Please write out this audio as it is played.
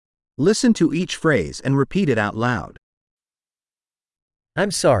Listen to each phrase and repeat it out loud.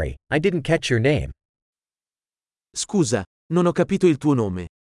 I'm sorry, I didn't catch your name. Scusa, non ho capito il tuo nome.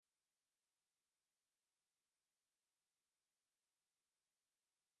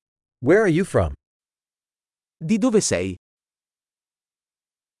 Where are you from? Di dove sei?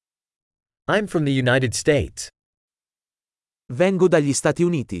 I'm from the United States. Vengo dagli Stati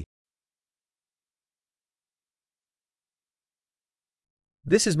Uniti.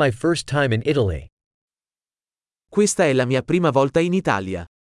 This is my first time in Italy. Questa è la mia prima volta in Italia.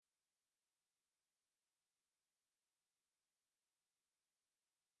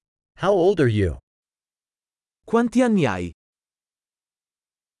 How old are you? Quanti anni hai?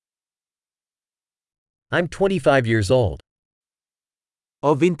 I'm 25 years old.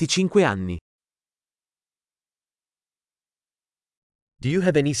 Ho 25 anni. Do you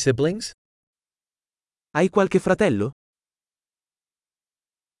have any siblings? Hai qualche fratello?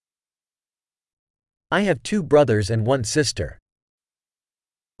 I have 2 brothers and 1 sister.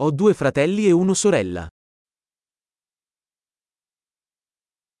 Ho 2 fratelli e una sorella.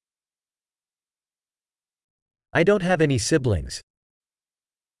 I don't have any siblings.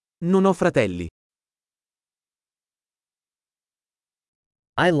 Non ho fratelli.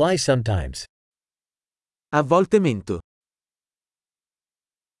 I lie sometimes. A volte mento.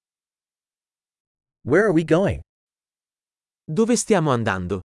 Where are we going? Dove stiamo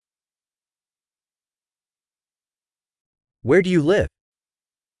andando? Where do you live?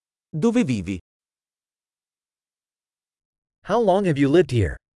 Dove vivi? How long have you lived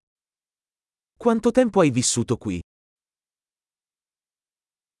here? Quanto tempo hai vissuto qui?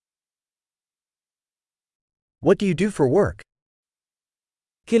 What do you do for work?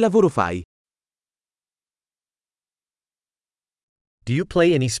 Che lavoro fai? Do you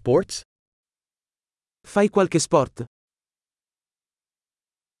play any sports? Fai qualche sport?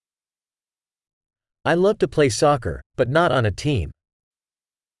 I love to play soccer, but not on a team.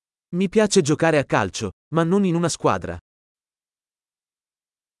 Mi piace giocare a calcio, ma non in una squadra.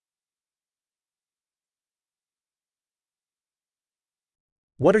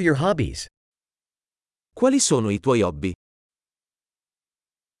 What are your hobbies? Quali sono i tuoi hobby?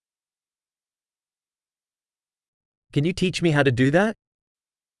 Can you teach me how to do that?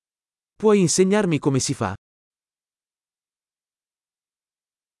 Puoi insegnarmi come si fa?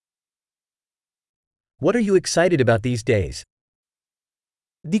 What are you excited about these days?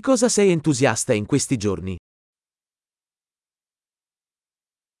 Di cosa sei entusiasta in questi giorni?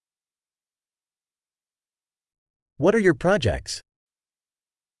 What are your projects?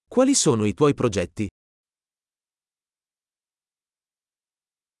 Quali sono i tuoi progetti?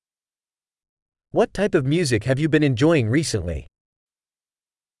 What type of music have you been enjoying recently?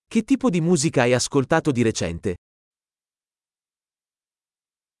 Che tipo di musica hai ascoltato di recente?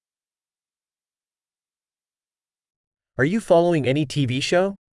 Are you following any TV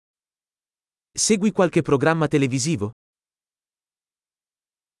show? Segui qualche programma televisivo?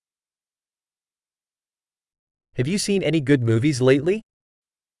 Have you seen any good movies lately?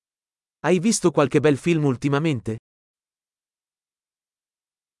 Hai visto qualche bel film ultimamente?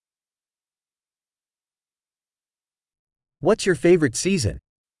 What's your favorite season?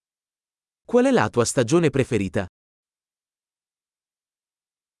 Qual è la tua stagione preferita?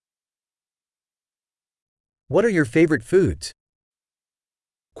 What are your favorite foods?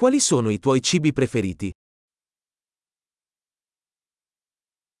 Quali sono i tuoi cibi preferiti?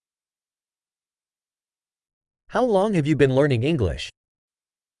 How long have you been learning English?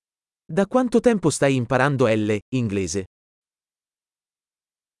 Da quanto tempo stai imparando inglese?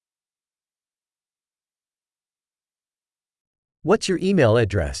 What's your email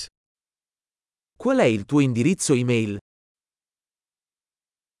address? Qual è il tuo indirizzo email?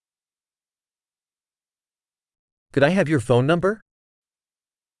 Could I have your phone number?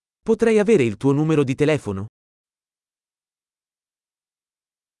 Potrei avere il tuo numero di telefono?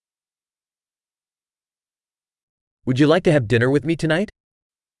 Would you like to have dinner with me tonight?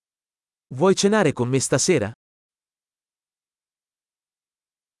 Vuoi cenare con me stasera?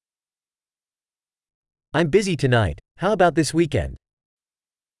 I'm busy tonight. How about this weekend?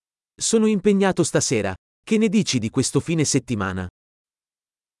 Sono impegnato stasera. Che ne dici di questo fine settimana?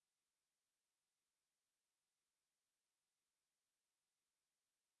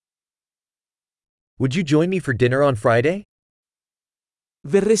 Would you join me for dinner on Friday?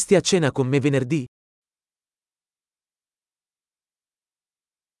 Verresti a cena con me venerdì?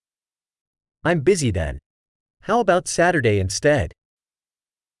 I'm busy then. How about Saturday instead?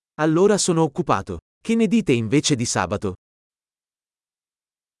 Allora sono occupato. Che ne dite invece di sabato?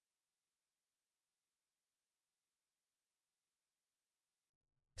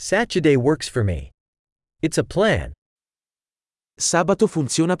 Saturday works for me. It's a plan. Sabato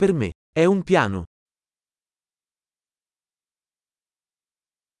funziona per me. È un piano.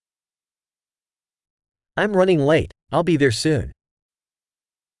 I'm running late. I'll be there soon.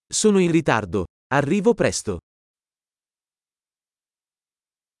 Sono in ritardo. Arrivo presto.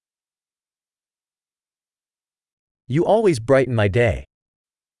 You always brighten my day.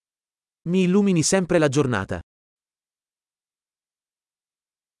 Mi illumini sempre la giornata.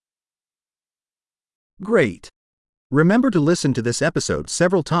 Great! Remember to listen to this episode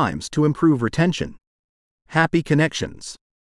several times to improve retention. Happy connections!